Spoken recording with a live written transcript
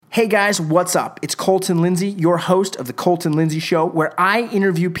Hey guys, what's up? It's Colton Lindsay, your host of the Colton Lindsay Show, where I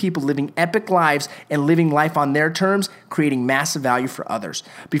interview people living epic lives and living life on their terms, creating massive value for others.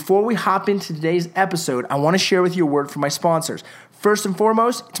 Before we hop into today's episode, I want to share with you a word from my sponsors. First and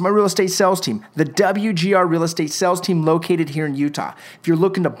foremost, it's my real estate sales team, the WGR Real Estate Sales Team located here in Utah. If you're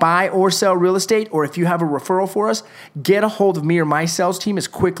looking to buy or sell real estate, or if you have a referral for us, get a hold of me or my sales team as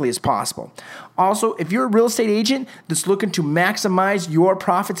quickly as possible. Also, if you're a real estate agent that's looking to maximize your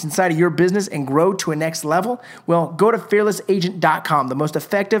profits inside of your business and grow to a next level, well, go to fearlessagent.com, the most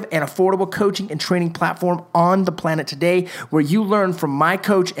effective and affordable coaching and training platform on the planet today, where you learn from my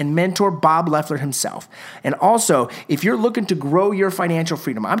coach and mentor, Bob Leffler himself. And also, if you're looking to grow your financial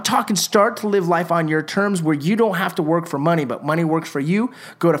freedom, I'm talking start to live life on your terms where you don't have to work for money, but money works for you,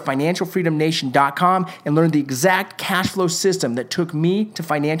 go to financialfreedomnation.com and learn the exact cash flow system that took me to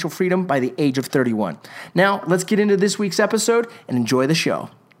financial freedom by the age of 31. Now, let's get into this week's episode and enjoy the show.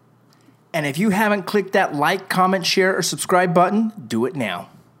 And if you haven't clicked that like, comment, share, or subscribe button, do it now.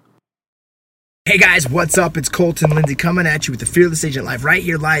 Hey guys, what's up? It's Colton Lindsay coming at you with the Fearless Agent Live, right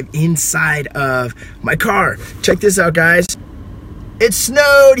here live inside of my car. Check this out, guys. It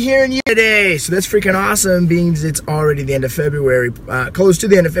snowed here in Utah today, so that's freaking awesome, being it's already the end of February, close to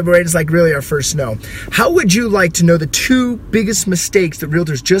the end of February. It's like really our first snow. How would you like to know the two biggest mistakes that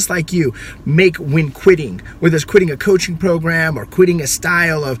realtors just like you make when quitting, whether it's quitting a coaching program or quitting a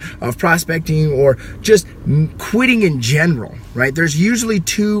style of prospecting or just quitting in general, right? There's usually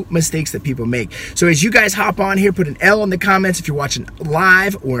two mistakes that people make. So as you guys hop on here, put an L in the comments if you're watching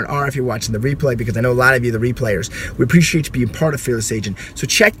live, or an R if you're watching the replay, because I know a lot of you, the replayers, we appreciate you being part of Fearless Agent. So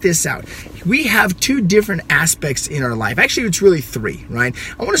check this out. We have two different aspects in our life. Actually, it's really three, right?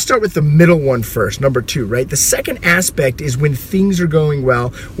 I want to start with the middle one first, number two, right? The second aspect is when things are going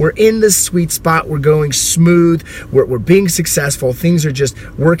well. We're in the sweet spot. We're going smooth. We're being successful. Things are just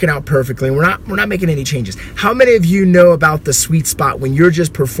working out perfectly. And we're not making any changes. How many of you know about the sweet spot when you're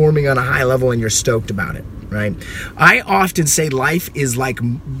just performing on a high level and you're stoked about it? Right? I often say life is like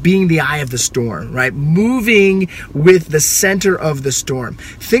being the eye of the storm, right? Moving with the center of the storm.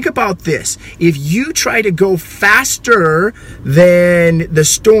 Think about this. If you try to go faster than the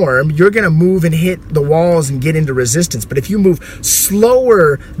storm, you're going to move and hit the walls and get into resistance. But if you move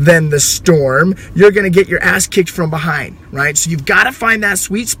slower than the storm, you're going to get your ass kicked from behind, right? So you've got to find that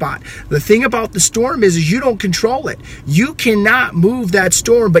sweet spot. The thing about the storm is you don't control it. You cannot move that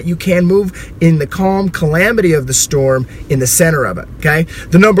storm, but you can move in the calm calamity of the storm in the center of it. Okay,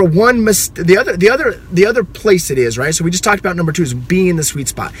 the number one the other place it is, right? So we just talked about number two is being in the sweet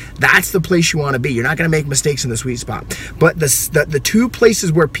spot. That's the place you want to be. You're not going to make mistakes in the sweet spot. But the two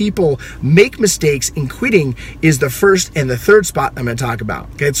places where people make mistakes in quitting is the first and the third spot I'm going to talk about.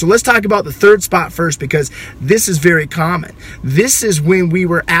 Okay, so let's talk about the third spot first, because this is very common. This is when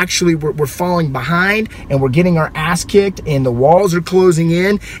we're falling behind and we're getting our ass kicked and the walls are closing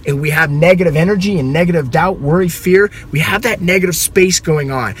in and we have negative energy and negative doubt, worry, fear. We have that negative space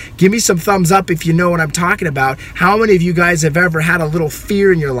going on. Give me some thumbs up if you know what I'm talking about. How many of you guys have ever had a little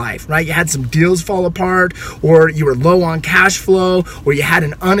fear in your life, right? You had some deals fall apart, or you were low on cash flow, or you had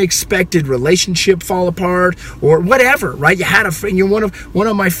an unexpected relationship fall apart, or whatever, right? You had a friend. One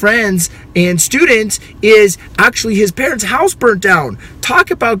of my friends and students is actually his parents' house burnt down.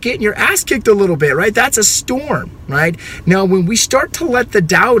 Talk about getting your ass kicked a little bit, right? That's a storm, right? Now, when we start to let the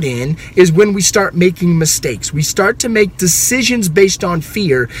doubt in is when we start making mistakes. We start to make decisions based on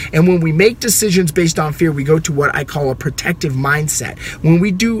fear, and when we make decisions based on fear, we go to what I call a protective mindset. When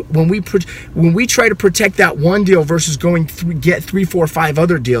we try to protect that one deal versus going get 3, 4, 5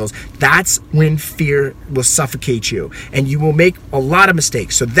 other deals, that's when fear will suffocate you, and you will make a lot of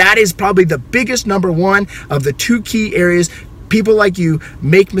mistakes. So that is probably the biggest number one of the two key areas people like you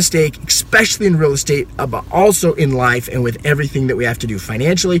make mistake, especially in real estate, but also in life and with everything that we have to do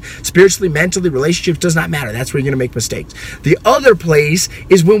financially, spiritually, mentally, relationships, does not matter. That's where you're going to make mistakes. The other place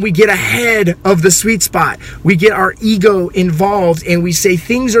is when we get ahead of the sweet spot. We get our ego involved and we say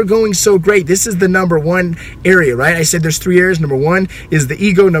things are going so great. This is the number one area, right? I said there's 3 areas. Number one is the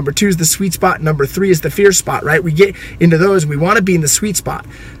ego. Number two is the sweet spot. Number three is the fear spot, right? We get into those and we want to be in the sweet spot.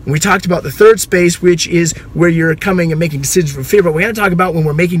 And we talked about the third space, which is where you're coming and making decisions from fear, but we got to talk about when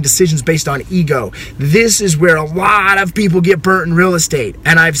we're making decisions based on ego. This is where a lot of people get burnt in real estate,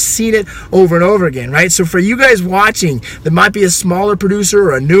 and I've seen it over and over again, right? So for you guys watching that might be a smaller producer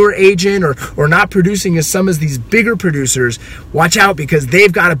or a newer agent or not producing as some of these bigger producers, watch out, because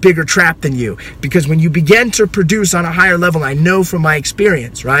they've got a bigger trap than you. Because when you begin to produce on a higher level, I know from my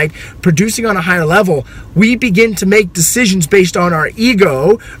experience, right? Producing on a higher level, we begin to make decisions based on our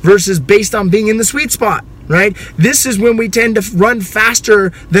ego versus based on being in the sweet spot. right? This is when we tend to run faster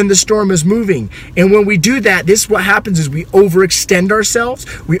than the storm is moving. And when we do that, this is what happens is we overextend ourselves,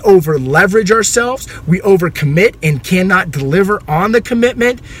 we over leverage ourselves, we overcommit and cannot deliver on the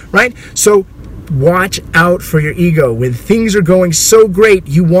commitment, right? So watch out for your ego. When things are going so great,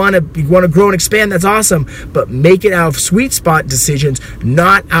 you want to grow and expand, that's awesome, but make it out of sweet spot decisions,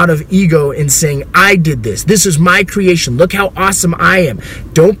 not out of ego and saying, I did this. This is my creation. Look how awesome I am.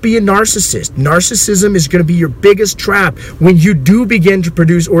 Don't be a narcissist. Narcissism is going to be your biggest trap when you do begin to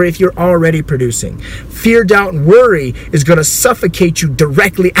produce, or if you're already producing. Fear, doubt, and worry is going to suffocate you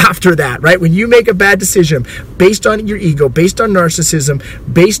directly after that, right? When you make a bad decision based on your ego, based on narcissism,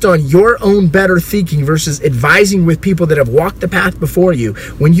 based on your own better thinking versus advising with people that have walked the path before you,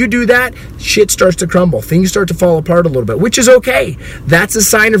 when you do that, shit starts to crumble. Things start to fall apart a little bit, which is okay. That's a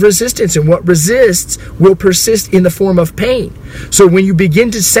sign of resistance, and what resists will persist in the form of pain. So when you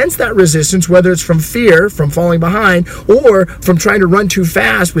begin to sense that resistance, whether it's from fear, from falling behind, or from trying to run too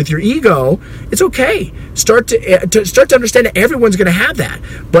fast with your ego, it's okay. Start to understand that everyone's going to have that,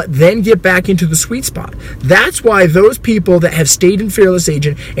 but then get back into the sweet spot. That's why those people that have stayed in Fearless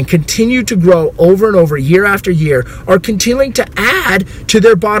Agent and continue to grow over and over, year after year, are continuing to add to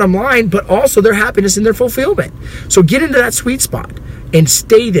their bottom line, but also their happiness and their fulfillment. So get into that sweet spot and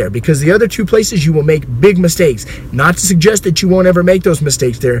stay there, because the other two places you will make big mistakes. Not to suggest that you won't ever make those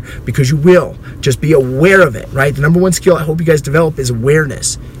mistakes there, because you will. Just be aware of it, right? The number one skill I hope you guys develop is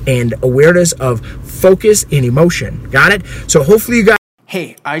awareness, and awareness of focus and emotion. Got it? So hopefully you guys...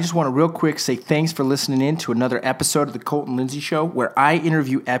 Hey, I just want to real quick say thanks for listening in to another episode of the Colton Lindsay Show, where I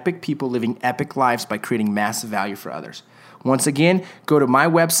interview epic people living epic lives by creating massive value for others. Once again, go to my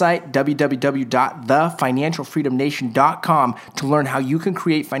website, www.thefinancialfreedomnation.com, to learn how you can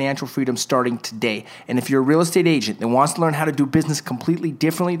create financial freedom starting today. And if you're a real estate agent that wants to learn how to do business completely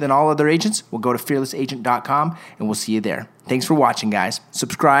differently than all other agents, we'll go to fearlessagent.com, and we'll see you there. Thanks for watching, guys.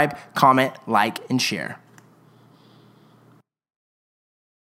 Subscribe, comment, like, and share.